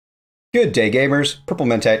Good day, gamers. Purple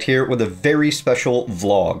Mentat here with a very special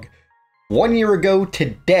vlog. 1 year ago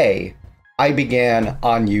today, I began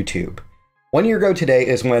on YouTube. 1 year ago today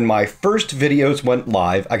is when my first videos went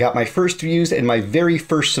live. I got my first views and my very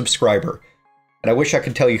first subscriber. And I wish I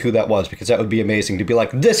could tell you who that was, because that would be amazing to be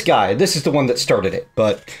like, this guy, this is the one that started it,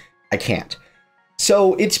 but I can't.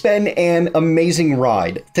 So it's been an amazing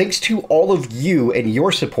ride. Thanks to all of you and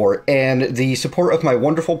your support, and the support of my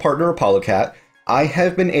wonderful partner, ApolloCat, I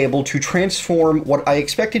have been able to transform what I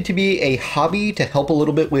expected to be a hobby to help a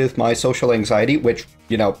little bit with my social anxiety, which,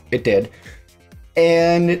 you know, it did,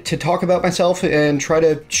 and to talk about myself and try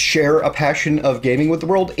to share a passion of gaming with the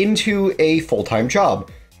world into a full-time job.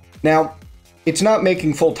 Now, it's not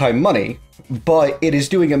making full-time money, but it is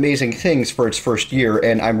doing amazing things for its first year,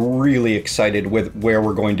 and I'm really excited with where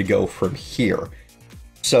we're going to go from here.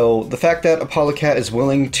 So the fact that ApolloCat is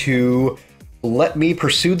willing to let me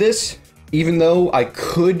pursue this, even though I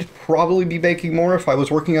could probably be making more if I was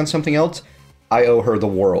working on something else, I owe her the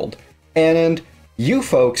world. And you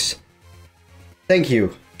folks, thank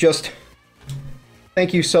you. Just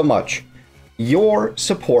thank you so much. Your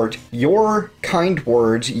support, your kind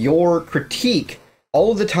words, your critique,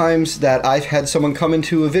 all of the times that I've had someone come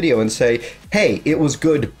into a video and say, hey, it was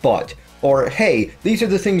good, but, or hey, these are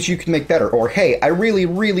the things you can make better, or hey, I really,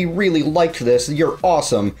 really, really liked this, you're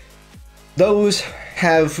awesome. Those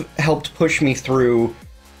have helped push me through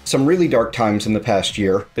some really dark times in the past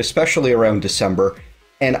year, especially around December,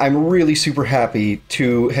 and I'm really super happy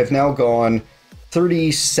to have now gone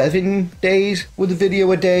 37 days with a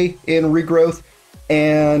video a day in regrowth,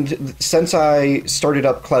 and since I started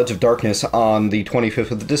up Clouds of Darkness on the 25th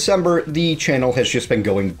of December, the channel has just been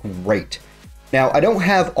going great. Now, I don't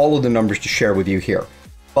have all of the numbers to share with you here,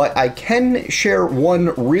 but I can share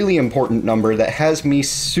one really important number that has me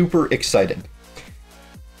super excited.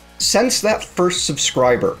 Since that first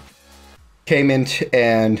subscriber came in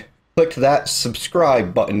and clicked that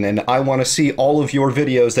subscribe button, and I want to see all of your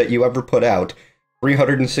videos that you ever put out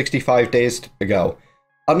 365 days ago,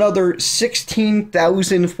 another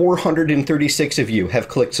 16,436 of you have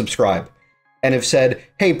clicked subscribe and have said,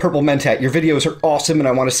 hey, Purple Mentat, your videos are awesome and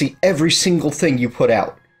I want to see every single thing you put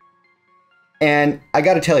out. And I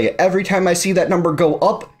gotta tell you, every time I see that number go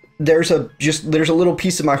up, there's a little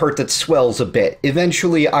piece of my heart that swells a bit.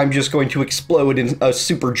 Eventually, I'm just going to explode in a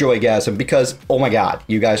super joygasm because, oh my god,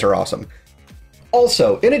 you guys are awesome.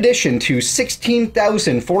 Also, in addition to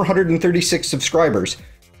 16,436 subscribers,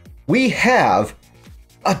 we have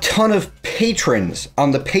a ton of patrons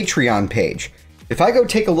on the Patreon page. If I go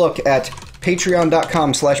take a look at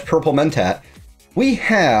patreon.com/purplementat, we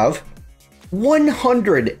have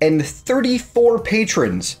 134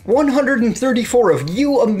 patrons. 134 of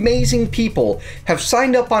you amazing people have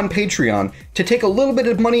signed up on Patreon to take a little bit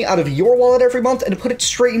of money out of your wallet every month and put it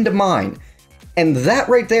straight into mine. And that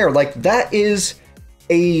right there, like, that is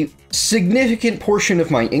a significant portion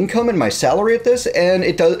of my income and my salary at this, and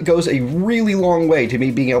it goes a really long way to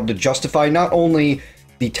me being able to justify not only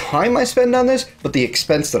the time I spend on this, but the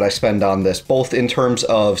expense that I spend on this, both in terms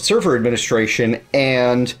of server administration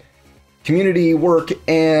and community work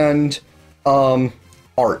and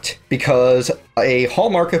art, because a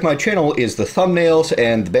hallmark of my channel is the thumbnails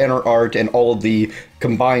and the banner art and all of the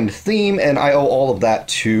combined theme, and I owe all of that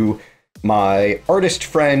to my artist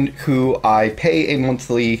friend who I pay a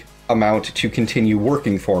monthly amount to continue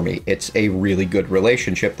working for me. It's a really good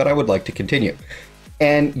relationship that I would like to continue.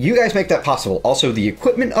 And you guys make that possible. Also, the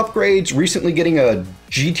equipment upgrades, recently getting a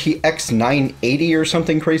GTX 980 or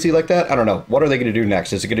something crazy like that. I don't know. What are they going to do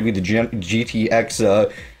next? Is it going to be the GTX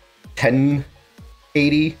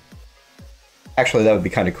 1080? Actually, that would be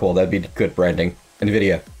kind of cool. That'd be good branding.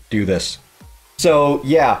 NVIDIA, do this. So,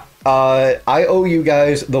 yeah, I owe you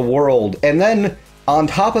guys the world. And then, on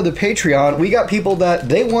top of the Patreon, we got people that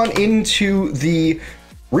they want into the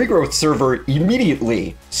regrowth server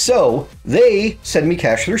immediately, so they send me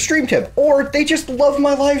cash through stream tip, or they just love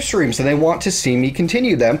my live streams and they want to see me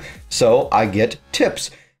continue them, so I get tips.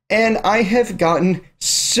 And I have gotten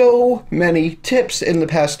so many tips in the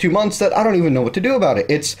past 2 months that I don't even know what to do about it.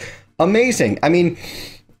 It's amazing. I mean,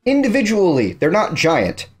 individually, they're not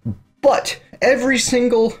giant, but every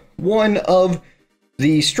single one of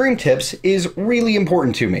the stream tips is really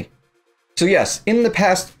important to me. So yes, in the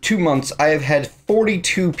past 2 months, I have had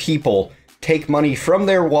 42 people take money from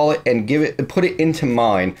their wallet and put it into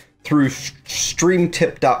mine through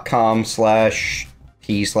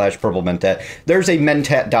streamtip.com/p/purplementat. There's a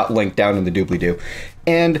mentat.link down in the doobly-doo.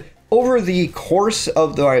 And over the course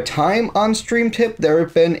of my time on StreamTip, there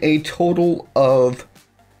have been a total of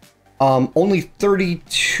only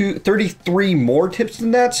 33 more tips than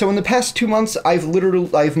that. So in the past 2 months, I've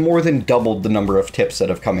more than doubled the number of tips that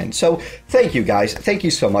have come in. So thank you guys. Thank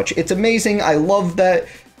you so much. It's amazing. I love that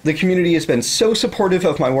the community has been so supportive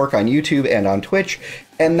of my work on YouTube and on Twitch,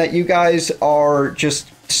 and that you guys are just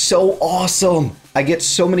so awesome. I get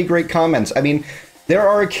so many great comments. I mean, there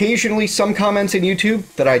are occasionally some comments in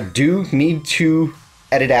YouTube that I do need to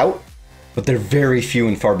edit out, but they're very few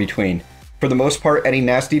and far between. For the most part, any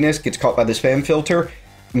nastiness gets caught by the spam filter.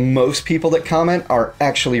 Most people that comment are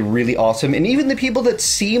actually really awesome, and even the people that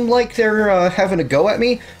seem like they're having a go at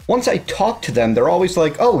me, once I talk to them, they're always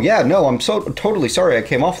like, oh yeah, no, I'm so totally sorry I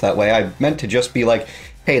came off that way. I meant to just be like,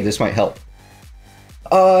 hey, this might help.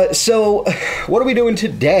 So what are we doing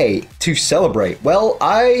today to celebrate? Well,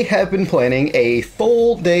 I have been planning a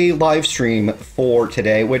full day live stream for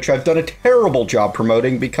today, which I've done a terrible job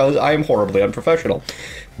promoting because I am horribly unprofessional.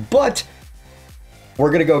 But we're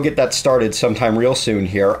going to go get that started sometime real soon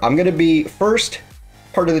here. I'm going to be, first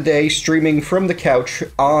part of the day, streaming from the couch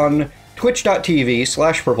on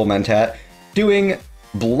twitch.tv/purplementat, doing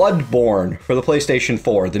Bloodborne for the PlayStation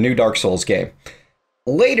 4, the new Dark Souls game.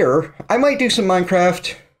 Later, I might do some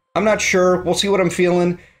Minecraft. I'm not sure. We'll see what I'm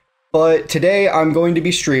feeling. But today, I'm going to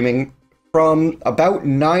be streaming from about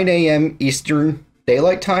 9 a.m. Eastern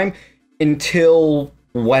Daylight Time until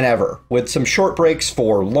whenever, with some short breaks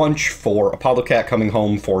for lunch, for Apollo Cat coming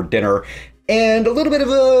home for dinner, and a little bit of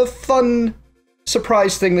a fun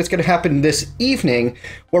surprise thing that's going to happen this evening,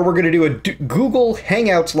 where we're going to do a Google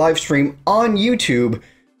Hangouts live stream on YouTube,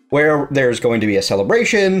 where there's going to be a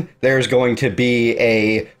celebration, there's going to be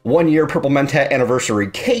a 1-year Purple Mentat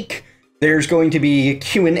anniversary cake, there's going to be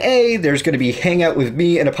Q&A, there's going to be Hangout with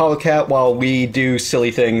me and Apollo Cat while we do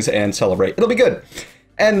silly things and celebrate. It'll be good.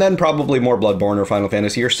 And then probably more Bloodborne or Final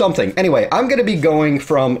Fantasy or something. Anyway, I'm going to be going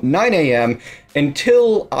from 9 a.m.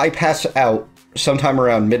 until I pass out sometime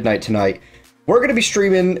around midnight tonight. We're going to be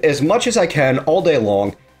streaming as much as I can all day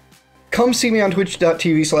long. Come see me on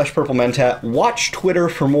twitch.tv/purplementat. Watch Twitter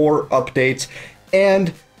for more updates.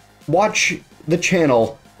 And watch the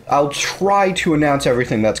channel. I'll try to announce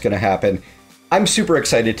everything that's going to happen. I'm super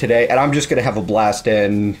excited today, and I'm just going to have a blast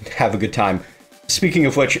and have a good time. Speaking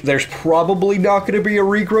of which, there's probably not going to be a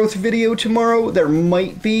regrowth video tomorrow. There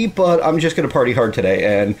might be, but I'm just going to party hard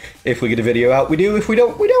today, and if we get a video out, we do. If we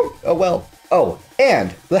don't, we don't. Oh, well. Oh,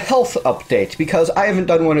 and the health update, because I haven't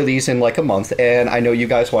done one of these in like a month, and I know you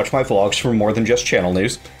guys watch my vlogs for more than just channel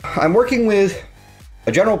news. I'm working with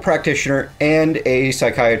a general practitioner and a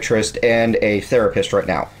psychiatrist and a therapist right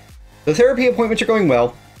now. The therapy appointments are going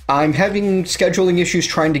well. I'm having scheduling issues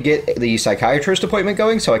trying to get the psychiatrist appointment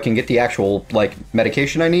going so I can get the actual, like,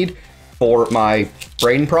 medication I need for my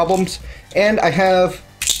brain problems. And I have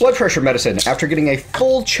blood pressure medicine after getting a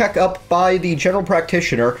full checkup by the general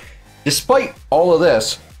practitioner. Despite all of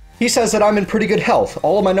this, he says that I'm in pretty good health.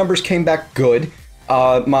 All of my numbers came back good.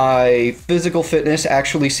 My physical fitness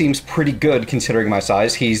actually seems pretty good considering my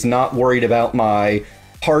size. He's not worried about my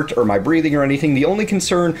heart or my breathing or anything. The only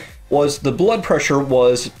concern was the blood pressure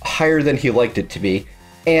was higher than he liked it to be,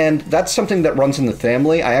 and that's something that runs in the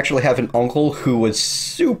family. I actually have an uncle who was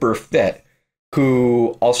super fit,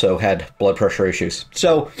 who also had blood pressure issues.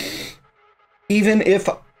 So, even if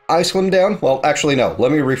I slim down, well, actually no, let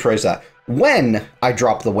me rephrase that. When I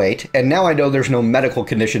drop the weight, and now I know there's no medical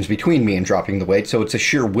conditions between me and dropping the weight, so it's a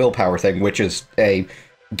sheer willpower thing, which is a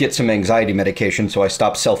get some anxiety medication so I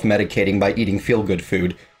stop self-medicating by eating feel-good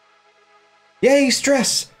food. Yay,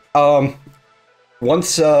 stress!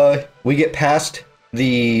 Once we get past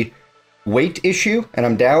the weight issue and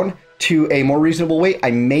I'm down to a more reasonable weight,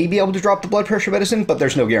 I may be able to drop the blood pressure medicine, but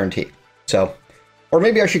there's no guarantee. So, or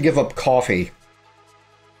maybe I should give up coffee.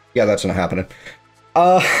 Yeah, that's not happening.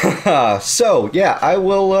 So, yeah, I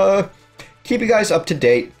will keep you guys up to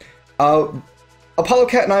date. Apollo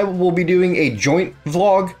Cat and I will be doing a joint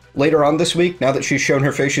vlog later on this week. Now that she's shown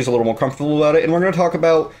her face, she's a little more comfortable about it, and we're going to talk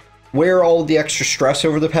about where all the extra stress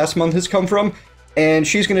over the past month has come from, and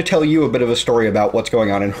she's going to tell you a bit of a story about what's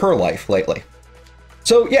going on in her life lately.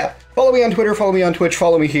 So yeah, follow me on Twitter, follow me on Twitch,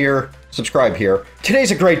 follow me here, subscribe here.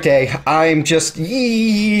 Today's a great day. I'm just,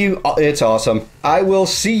 it's awesome. I will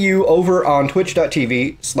see you over on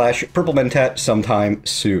twitch.tv/purplementat sometime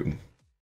soon.